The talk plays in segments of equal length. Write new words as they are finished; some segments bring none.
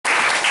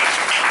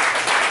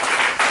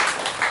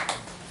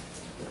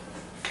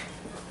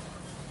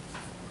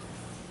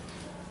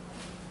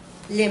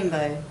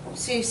Limbo,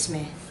 Sue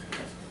Smith.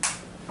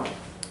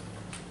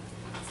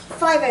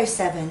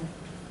 5:07.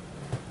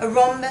 A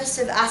rhombus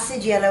of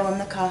acid yellow on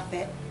the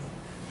carpet.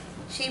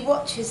 She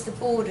watches the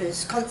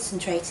borders,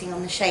 concentrating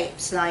on the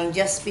shapes lying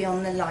just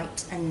beyond the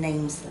light, and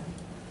names them.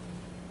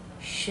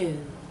 Shoe,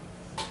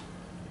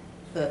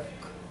 book,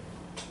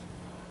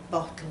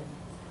 bottle.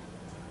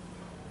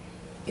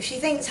 If she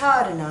thinks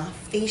hard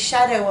enough, these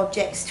shadow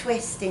objects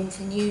twist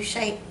into new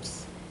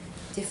shapes,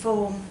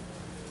 deform.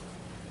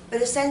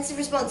 But a sense of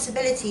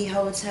responsibility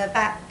holds her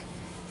back.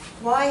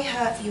 Why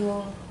hurt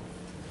your...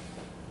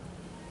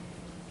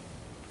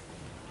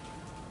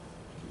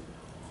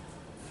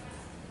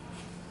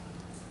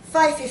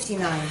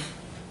 "5:59.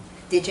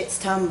 Digits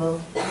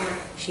tumble.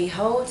 She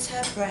holds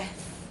her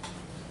breath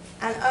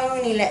and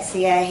only lets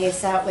the air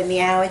hiss out when the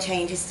hour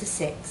changes to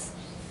 6.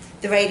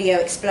 The radio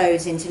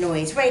explodes into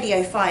noise.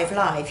 Radio 5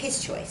 Live,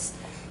 his choice.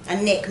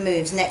 And Nick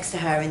moves next to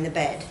her in the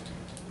bed.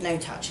 No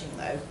touching,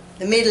 though.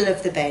 The middle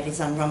of the bed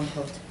is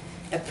unrumpled.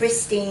 A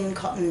pristine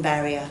cotton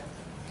barrier.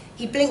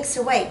 He blinks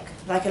awake,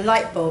 like a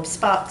light bulb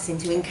sparks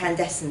into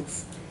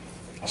incandescence.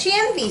 She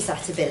envies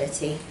that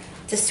ability,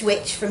 to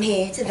switch from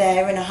here to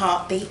there in a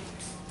heartbeat.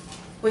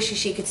 Wishes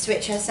she could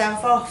switch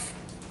herself off.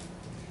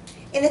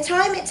 In the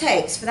time it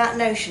takes for that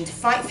notion to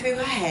fight through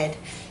her head,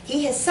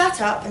 he has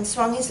sat up and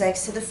swung his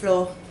legs to the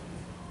floor.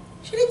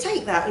 Should it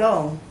take that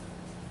long?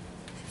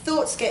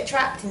 Thoughts get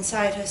trapped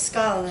inside her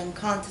skull and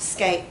can't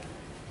escape.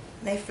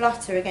 They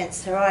flutter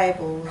against her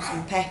eyeballs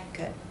and peck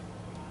at...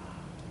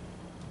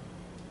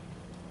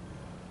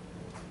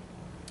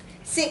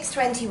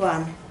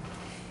 6:21.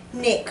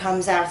 Nick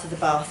comes out of the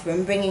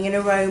bathroom, bringing an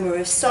aroma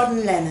of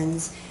sodden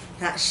lemons,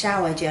 that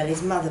shower gel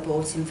his mother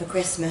bought him for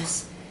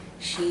Christmas.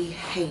 She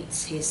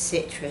hates his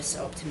citrus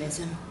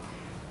optimism.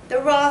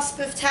 The rasp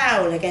of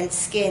towel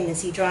against skin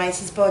as he dries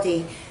his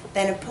body,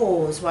 then a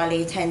pause while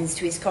he attends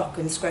to his cock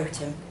and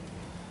scrotum.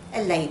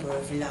 A labour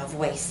of love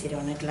wasted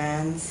on her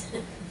glands.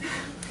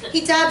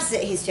 He dabs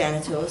at his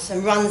genitals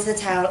and runs the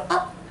towel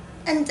up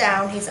and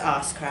down his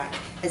arse crack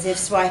as if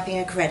swiping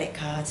a credit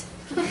card.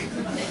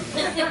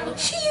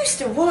 She used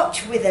to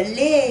watch with a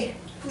leer,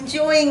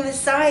 enjoying the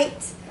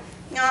sight,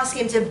 ask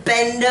him to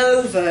bend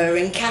over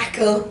and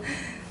cackle.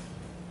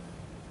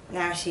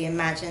 Now she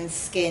imagines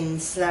skin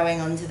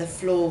slowing onto the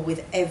floor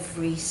with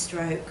every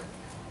stroke.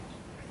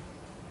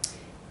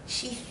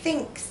 She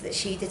thinks that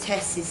she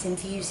detests his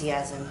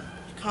enthusiasm.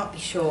 She can't be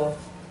sure.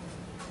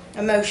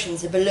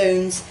 Emotions are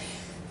balloons.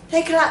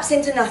 They collapse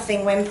into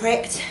nothing when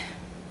pricked.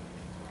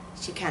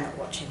 She cannot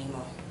watch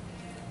anymore.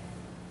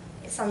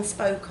 It's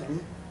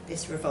unspoken,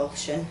 this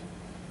revulsion.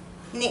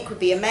 Nick would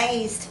be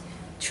amazed,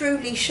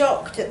 truly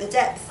shocked at the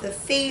depth of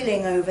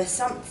feeling over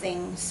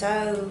something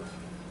so...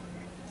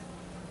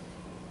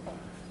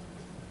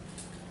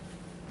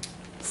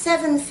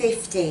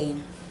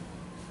 7:15.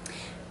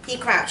 He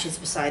crouches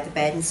beside the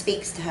bed and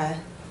speaks to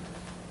her.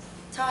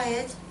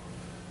 "Tired?"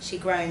 She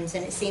groans,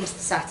 and it seems to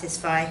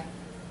satisfy.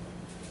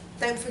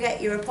 "Don't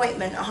forget your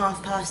appointment at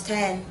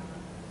 10:30.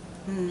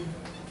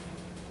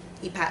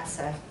 He pats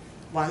her.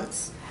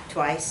 Once,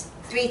 twice,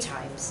 3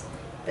 times,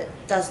 but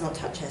does not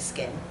touch her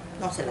skin.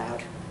 Not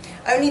allowed.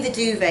 Only the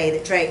duvet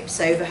that drapes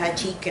over her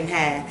cheek and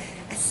hair,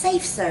 a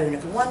safe zone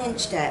of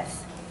 1-inch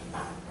depth.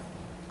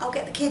 "I'll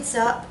get the kids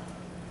up."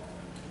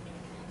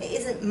 "It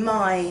isn't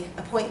my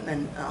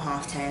appointment at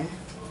 10:30.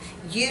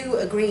 You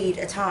agreed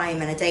a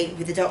time and a date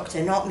with the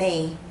doctor, not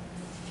me.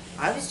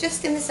 I was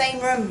just in the same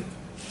room.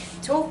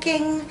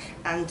 Talking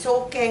and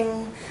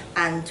talking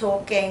and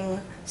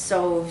talking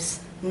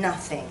solves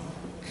nothing.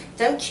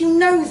 Don't you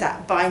know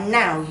that by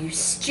now, you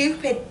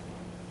stupid..."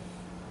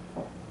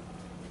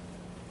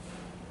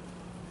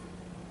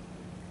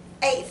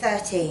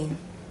 8:13.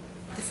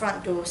 The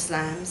front door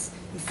slams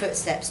and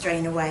footsteps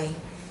drain away.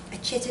 A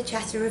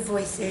chitter-chatter of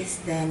voices,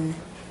 then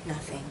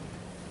nothing.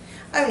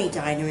 Only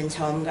Dinah and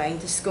Tom going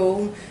to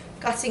school.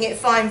 Gutting it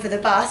fine for the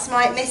bus,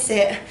 might miss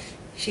it.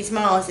 She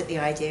smiles at the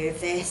idea of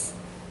this.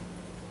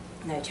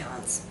 No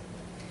chance.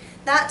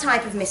 That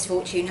type of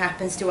misfortune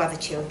happens to other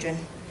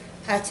children.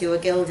 Her 2 are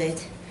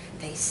gilded.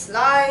 They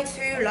slide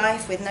through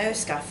life with no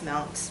scuff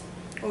marks.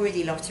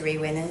 Already lottery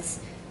winners.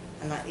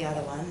 Unlike the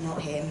other one,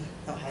 not him,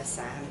 not her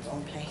Sam,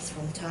 wrong place,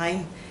 wrong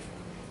time.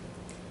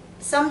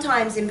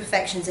 Sometimes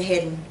imperfections are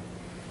hidden.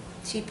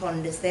 She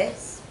ponders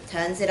this,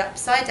 turns it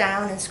upside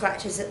down and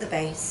scratches at the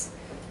base.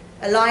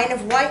 A line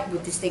of white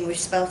would distinguish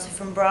spelter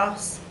from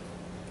brass.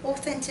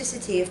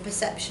 Authenticity of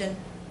perception.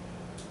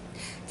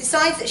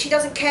 Decides that she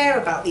doesn't care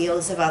about the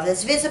ills of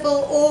others,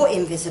 visible or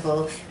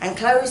invisible, and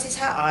closes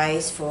her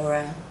eyes for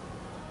a...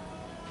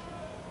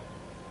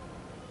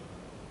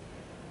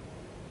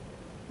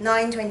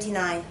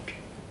 9:29.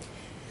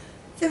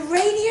 The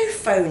radio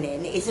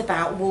phone-in is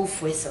about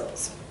wolf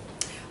whistles.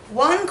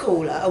 One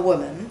caller, a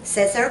woman,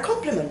 says they're a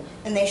compliment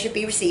and they should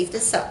be received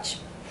as such.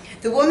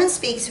 The woman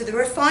speaks with a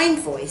refined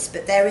voice,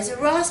 but there is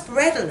a rasp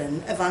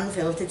redolent of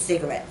unfiltered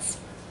cigarettes.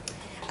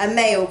 A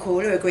male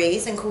caller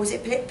agrees and calls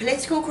it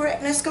political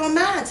correctness gone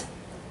mad.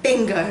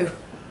 Bingo.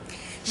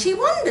 She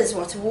wonders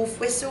what a wolf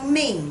whistle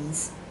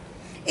means.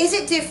 Is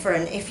it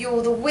different if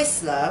you're the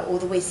whistler or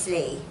the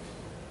whistlee?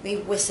 We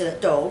whistle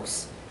at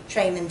dogs,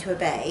 train them to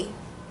obey.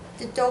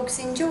 Do dogs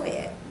enjoy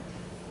it?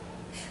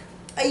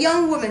 A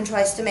young woman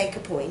tries to make a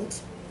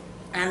point,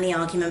 and the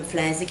argument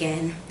flares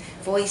again.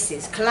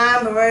 Voices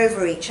clamber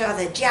over each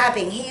other,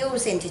 jabbing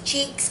heels into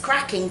cheeks,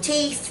 cracking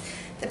teeth.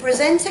 The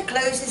presenter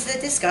closes the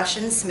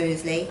discussion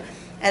smoothly,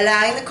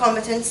 allowing the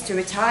combatants to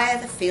retire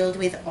the field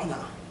with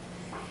honour.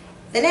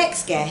 The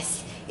next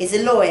guest is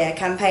a lawyer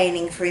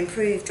campaigning for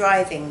improved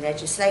driving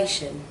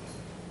legislation.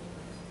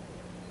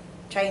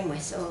 Train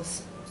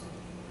whistles.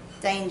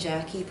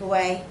 Danger, keep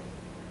away.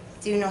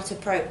 Do not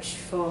approach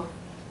for...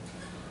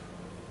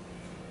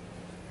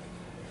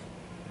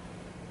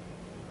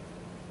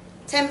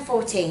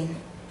 "10:14.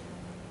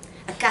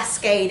 A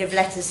cascade of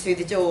letters through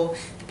the door.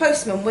 The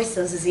postman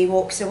whistles as he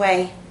walks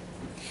away.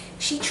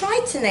 She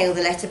tried to nail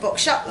the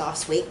letterbox shut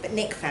last week, but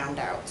Nick found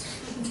out.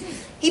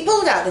 He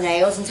pulled out the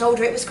nails and told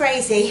her it was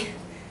crazy.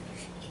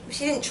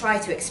 She didn't try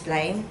to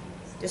explain,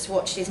 just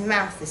watched his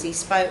mouth as he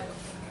spoke.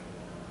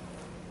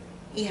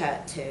 He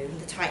hurt too.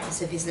 The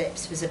tightness of his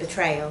lips was a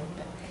betrayal,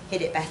 but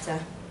hid it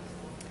better.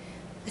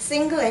 A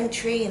single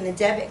entry in the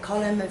debit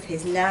column of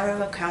his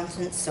narrow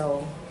accountant's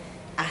soul.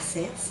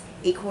 Assets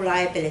equal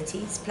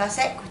liabilities plus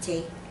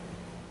equity.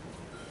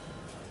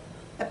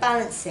 A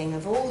balancing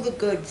of all the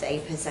good they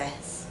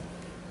possess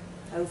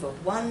over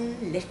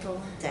one little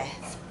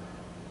death.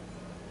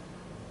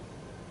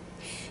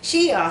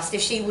 She asked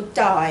if she would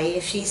die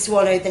if she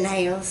swallowed the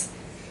nails.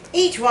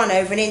 Each one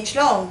over an inch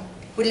long,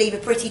 would leave a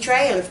pretty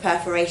trail of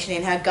perforation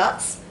in her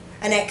guts.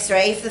 An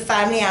X-ray for the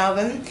family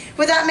album.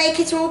 Would that make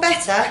it all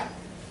better?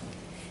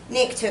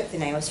 Nick took the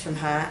nails from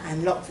her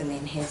and locked them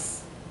in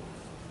his.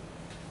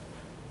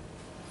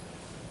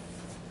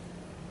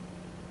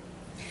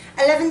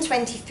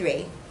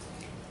 11:23.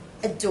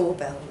 A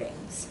doorbell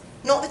rings.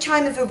 Not the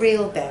chime of a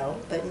real bell,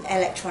 but an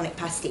electronic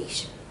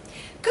pastiche.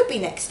 Could be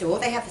next door,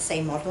 they have the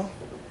same model.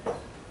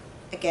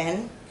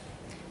 Again,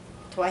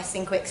 twice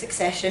in quick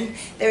succession,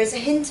 there is a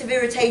hint of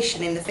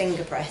irritation in the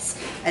finger press,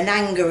 an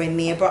anger in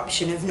the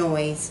abruption of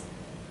noise.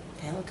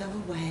 They'll go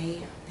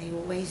away, they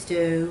always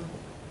do.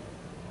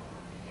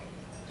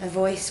 A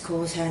voice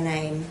calls her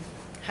name,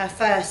 her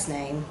first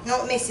name,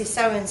 not Mrs.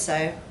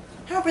 So-and-so.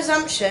 How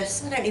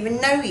presumptuous, I don't even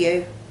know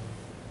you.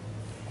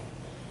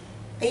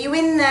 Are you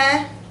in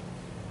there?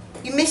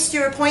 You missed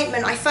your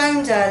appointment, I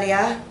phoned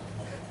earlier.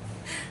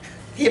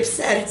 The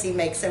absurdity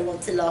makes her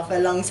want to laugh her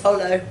lungs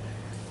hollow.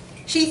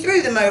 She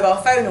threw the mobile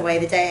phone away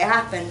the day it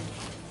happened.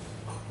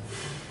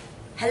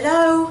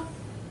 Hello?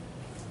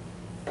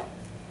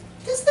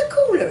 Does the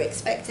caller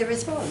expect a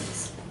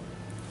response?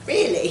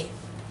 Really?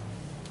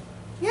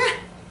 Yeah,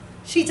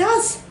 she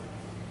does.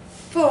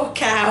 Poor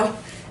cow.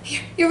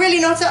 You're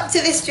really not up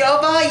to this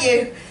job, are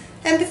you?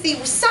 Empathy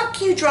will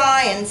suck you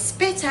dry and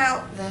spit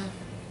out the...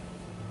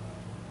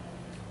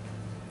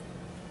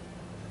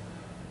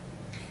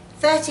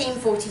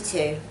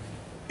 13:42.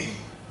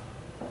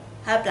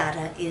 Her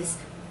bladder is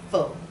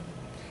full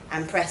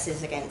and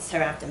presses against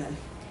her abdomen.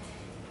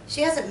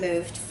 She hasn't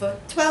moved for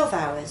 12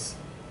 hours,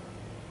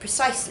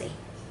 precisely,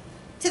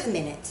 to the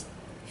minute.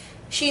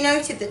 She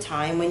noted the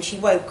time when she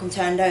woke and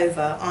turned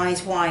over,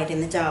 eyes wide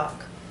in the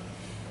dark.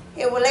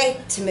 It will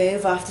ache to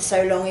move after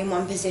so long in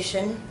one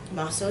position.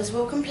 Muscles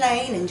will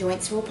complain and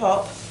joints will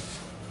pop.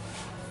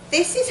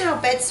 This is how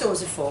bed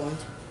sores are formed.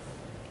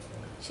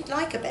 She'd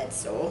like a bed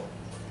sore,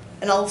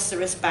 an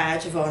ulcerous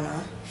badge of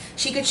honour.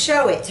 She could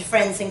show it to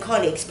friends and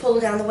colleagues, pull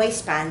down the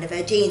waistband of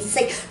her jeans and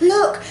say,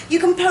 look, you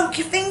can poke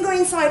your finger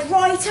inside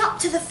right up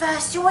to the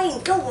first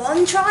joint. Go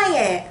on, try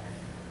it.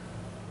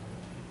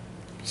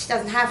 She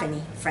doesn't have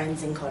any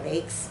friends and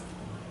colleagues.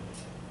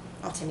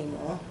 Not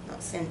anymore,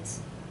 not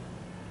since.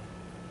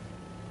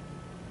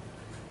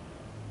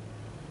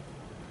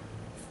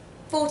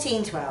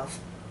 14:12.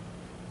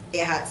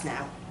 It hurts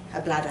now.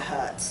 Her bladder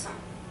hurts.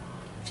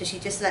 Should she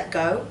just let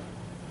go?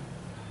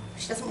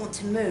 She doesn't want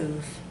to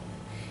move.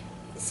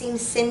 It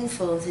seems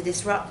sinful to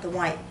disrupt the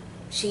white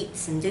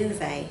sheets and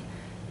duvet,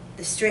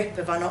 the strip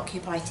of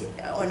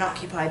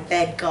unoccupied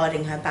bed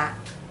guarding her back.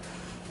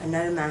 A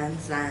no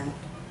man's land.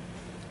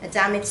 A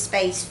damaged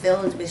space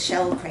filled with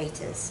shell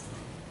craters.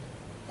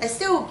 They're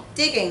still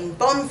digging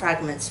bomb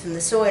fragments from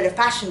the soil of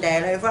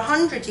Passchendaele over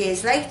 100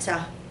 years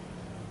later.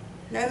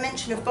 No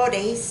mention of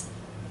bodies.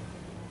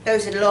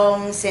 Those had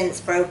long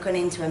since broken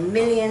into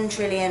 1,000,000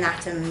 trillion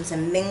atoms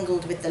and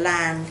mingled with the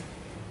land.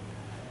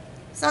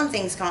 Some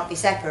things can't be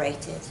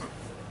separated.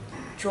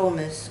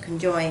 Traumas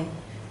conjoin.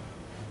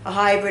 A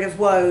hybrid of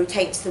woe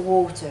takes the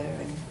water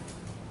and...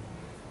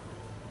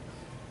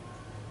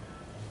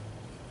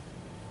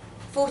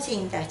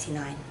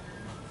 14:39.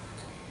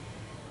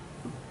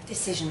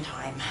 Decision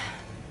time.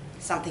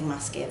 Something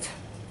must give.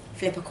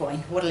 Flip a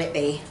coin. What'll it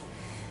be?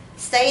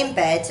 Stay in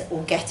bed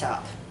or get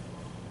up.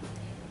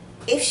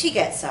 If she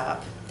gets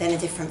up, then a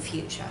different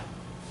future.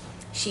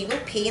 She will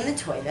pee in the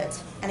toilet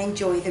and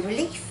enjoy the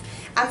relief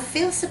and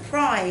feel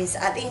surprise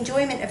at the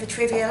enjoyment of a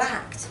trivial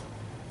act.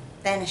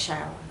 Then a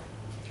shower.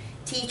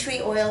 Tea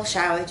tree oil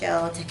shower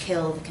gel to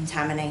kill the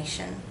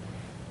contamination.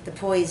 the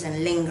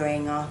poison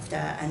lingering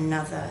after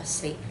another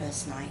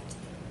sleepless night.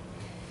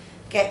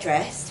 Get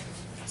dressed,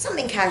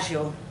 something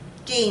casual,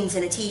 jeans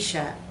and a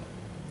t-shirt,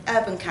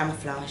 urban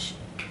camouflage.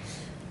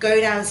 Go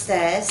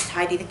downstairs,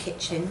 tidy the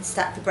kitchen,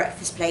 stack the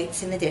breakfast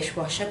plates in the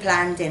dishwasher,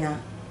 plan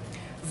dinner.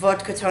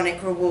 Vodka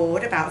tonic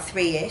reward, about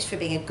 3-ish for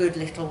being a good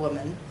little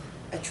woman,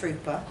 a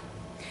trooper.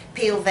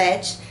 Peel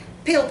veg,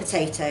 peel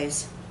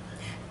potatoes.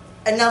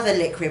 Another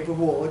liquid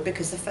reward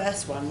because the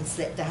first one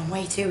slipped down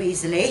way too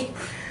easily.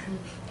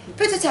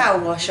 Put a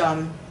towel wash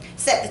on,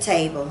 set the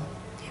table,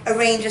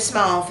 arrange a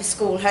smile for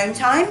school home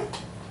time,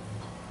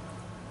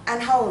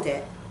 and hold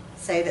it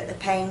so that the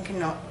pain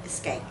cannot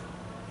escape.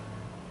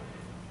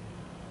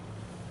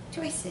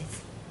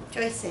 Choices,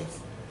 choices.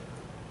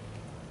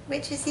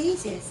 Which is the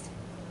easiest?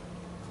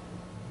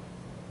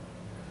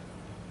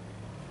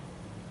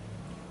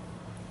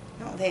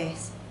 Not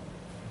this.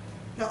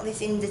 Not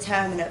this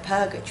indeterminate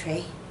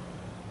purgatory.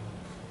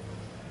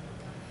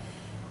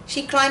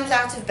 She climbs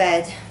out of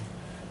bed.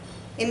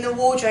 In the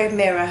wardrobe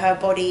mirror, her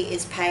body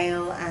is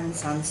pale and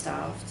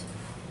sun-starved.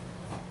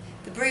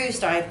 The bruise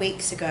died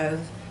weeks ago.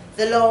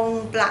 The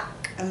long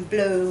black and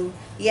blue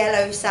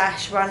yellow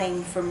sash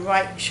running from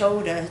right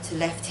shoulder to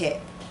left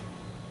hip.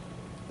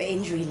 But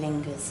injury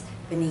lingers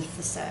beneath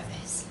the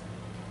surface.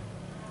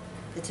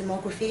 The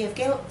tomography of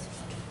guilt.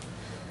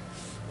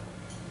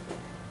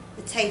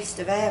 The taste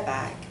of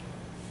airbag.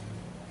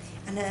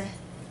 And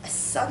a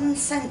sudden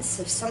sense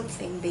of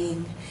something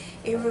being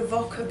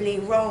irrevocably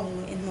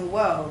wrong in the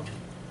world.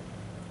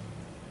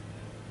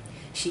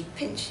 She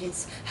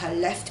pinches her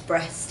left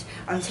breast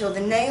until the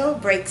nail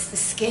breaks the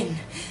skin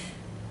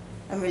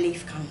and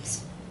relief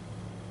comes.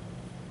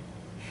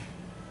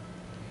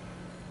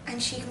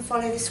 And she can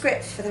follow the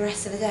script for the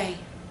rest of the day.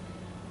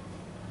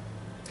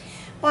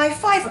 By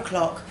 5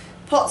 o'clock,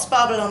 pots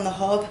bubble on the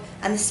hob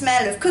and the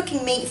smell of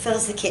cooking meat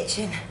fills the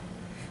kitchen.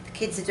 The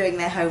kids are doing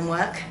their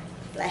homework.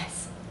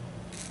 Bless.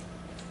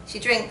 She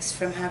drinks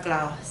from her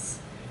glass.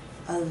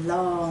 A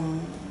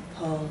long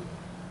pull.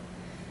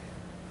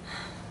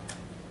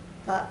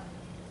 But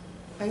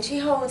when she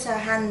holds her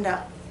hand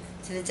up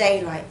to the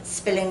daylight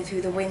spilling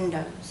through the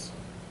windows,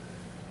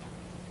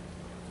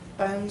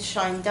 bones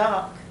shine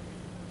dark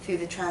through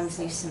the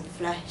translucent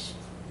flesh.